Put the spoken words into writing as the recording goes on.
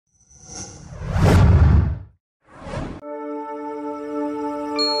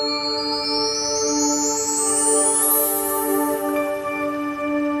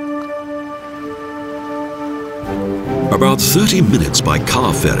About 30 minutes by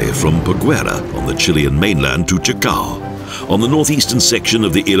car ferry from Peguera on the Chilean mainland to Chacao, on the northeastern section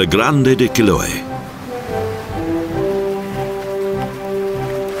of the Isla Grande De Chiloé.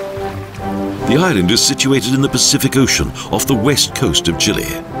 The island is situated in the Pacific Ocean off the west coast of Chile.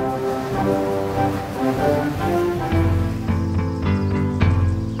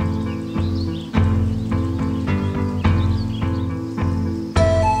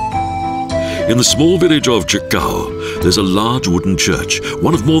 In the small village of Chacao, there's a large wooden church,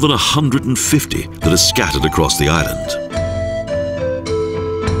 one of more than 150 that are scattered across the island.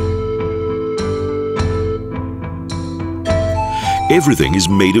 Everything is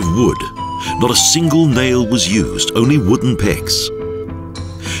made of wood. Not a single nail was used, only wooden pegs.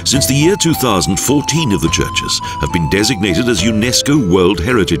 Since the year 2000, 14 of the churches have been designated as UNESCO World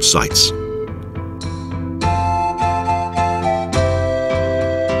Heritage Sites.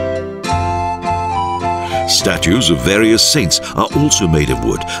 Statues of various saints are also made of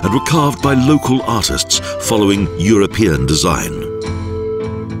wood and were carved by local artists following European design.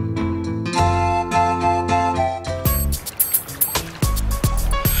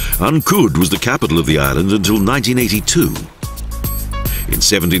 Ancud was the capital of the island until 1982. In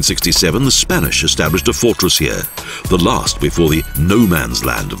 1767, the Spanish established a fortress here, the last before the no man's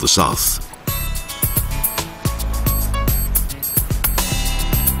land of the south.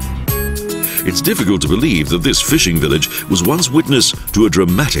 It's difficult to believe that this fishing village was once witness to a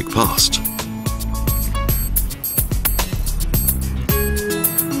dramatic past.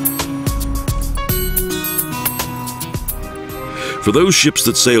 For those ships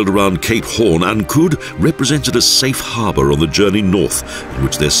that sailed around Cape Horn, Ancud represented a safe harbour on the journey north in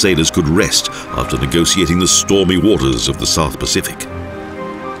which their sailors could rest after negotiating the stormy waters of the South Pacific.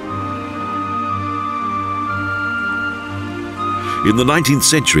 In the 19th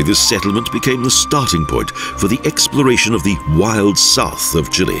century, this settlement became the starting point for the exploration of the wild south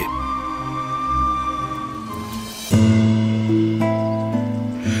of Chile.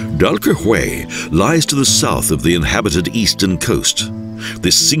 Dalquehue lies to the south of the inhabited eastern coast.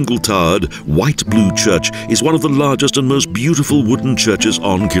 This single-towered, white-blue church is one of the largest and most beautiful wooden churches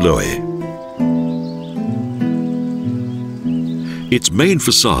on Chiloé. Its main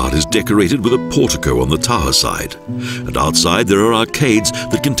façade is decorated with a portico on the tower side, and outside there are arcades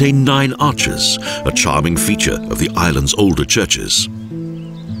that contain 9 arches, a charming feature of the island's older churches.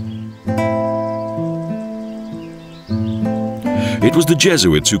 It was the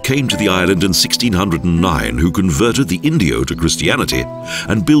Jesuits who came to the island in 1609 who converted the Indio to Christianity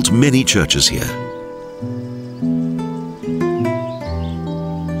and built many churches here.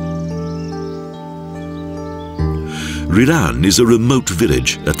 Riran is a remote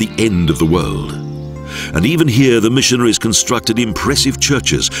village at the end of the world. And even here the missionaries constructed impressive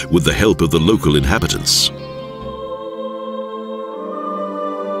churches with the help of the local inhabitants.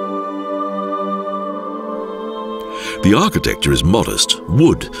 The architecture is modest,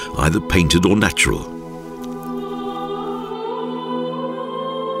 wood, either painted or natural.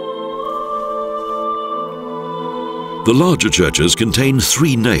 The larger churches contain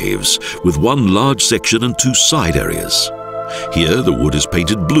 3 naves, with 1 large section and 2 side areas. Here the wood is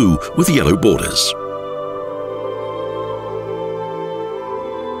painted blue with yellow borders.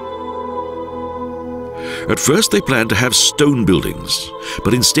 At first they planned to have stone buildings,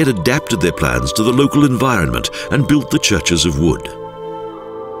 but instead adapted their plans to the local environment and built the churches of wood.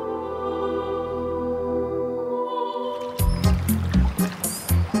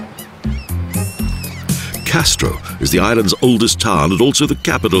 Castro is the island's oldest town and also the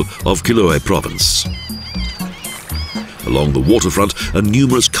capital of Chiloé Province. Along the waterfront are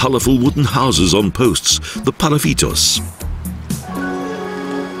numerous colourful wooden houses on posts, the Palafitos.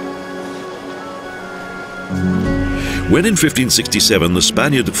 When in 1567 the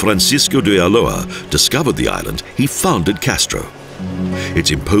Spaniard Francisco de Ulloa discovered the island, he founded Castro, its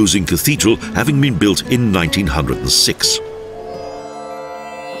imposing cathedral having been built in 1906.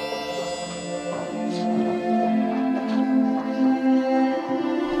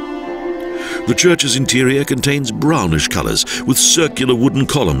 The church's interior contains brownish colours with circular wooden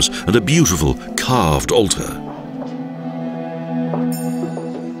columns and a beautiful carved altar.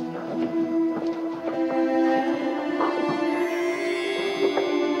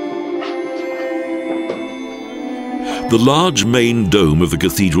 The large main dome of the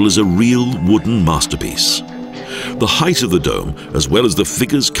cathedral is a real wooden masterpiece. The height of the dome, as well as the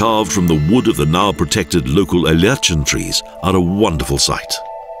figures carved from the wood of the now protected local Unesco trees, are a wonderful sight.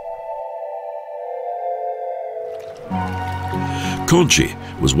 Conchi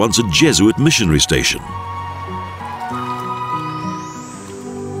was once a Jesuit missionary station.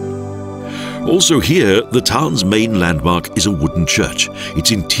 Also here, the town's main landmark is a wooden church.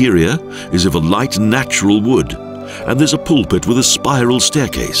 Its interior is of a light natural wood, and there's a pulpit with a spiral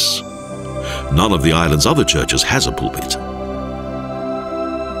staircase. None of the island's other churches has a pulpit.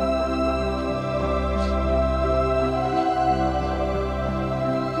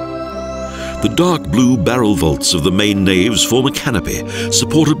 The dark blue barrel vaults of the main naves form a canopy,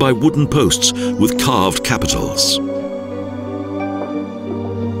 supported by wooden posts with carved capitals.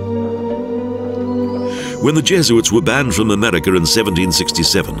 When the Jesuits were banned from America in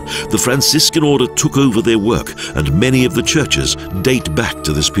 1767, the Franciscan order took over their work, and many of the churches date back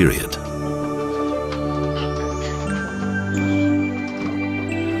to this period.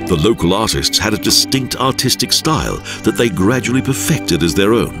 The local artists had a distinct artistic style that they gradually perfected as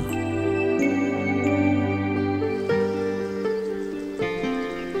their own.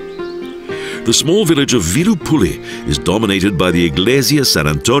 The small village of Vilupuli is dominated by the Iglesia San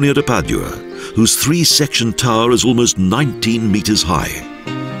Antonio de Padua, whose three-section tower is almost 19 meters high.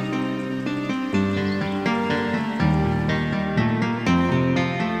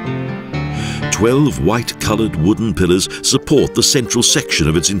 "12 white-colored wooden pillars support the central section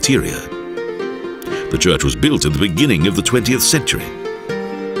of its interior. The church was built at the beginning of the 20th century.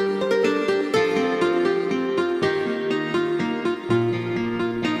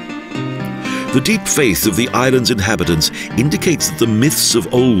 The deep faith of the island's inhabitants indicates that the myths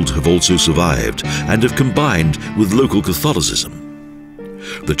of old have also survived and have combined with local Catholicism.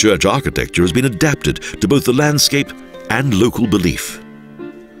 The church architecture has been adapted to both the landscape and local belief.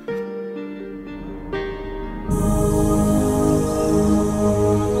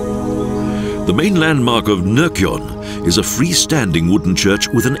 The main landmark of Nurkyon is a freestanding wooden church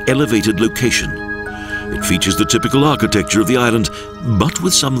with an elevated location. It features the typical architecture of the island, but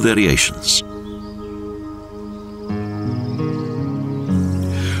with some variations.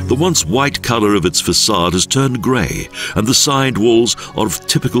 The once white colour of its facade has turned grey, and the side walls are of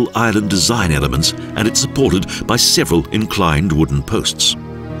typical island design elements, and it's supported by several inclined wooden posts.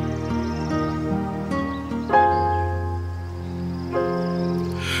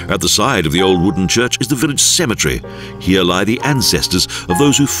 At the side of the old wooden church is the village cemetery. Here lie the ancestors of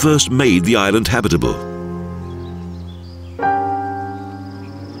those who first made the island habitable.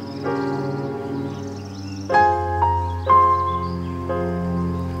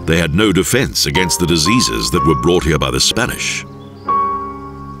 They had no defense against the diseases that were brought here by the Spanish.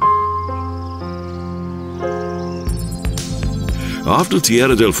 After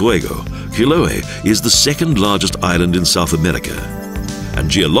Tierra del Fuego, Chiloé is the second largest island in South America, and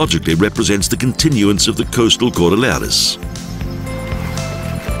geologically represents the continuance of the coastal Cordilleras.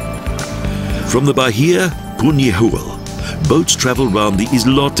 From the Bahia Puñihuel, boats travel round the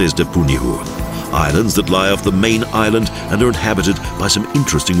Islotes de Puñihuel, islands that lie off the main island and are inhabited by some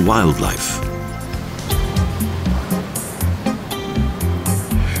interesting wildlife.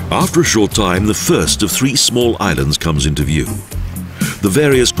 After a short time, the first of 3 small islands comes into view. The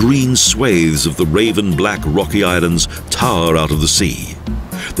various green swathes of the raven-black rocky islands tower out of the sea.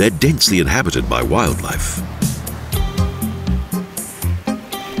 They're densely inhabited by wildlife.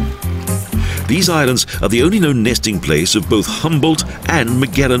 These islands are the only known nesting place of both Humboldt and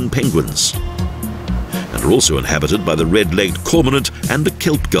Magellan penguins, and are also inhabited by the red-legged cormorant and the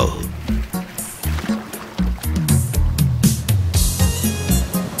kelp gull.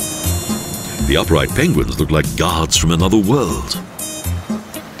 The upright penguins look like guards from another world.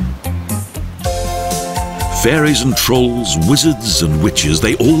 Fairies and trolls, wizards and witches,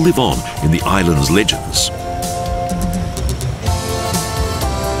 they all live on in the island's legends.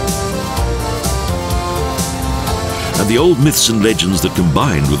 And the old myths and legends that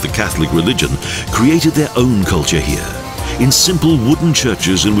combined with the Catholic religion created their own culture here, in simple wooden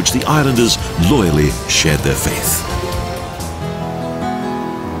churches in which the islanders loyally shared their faith.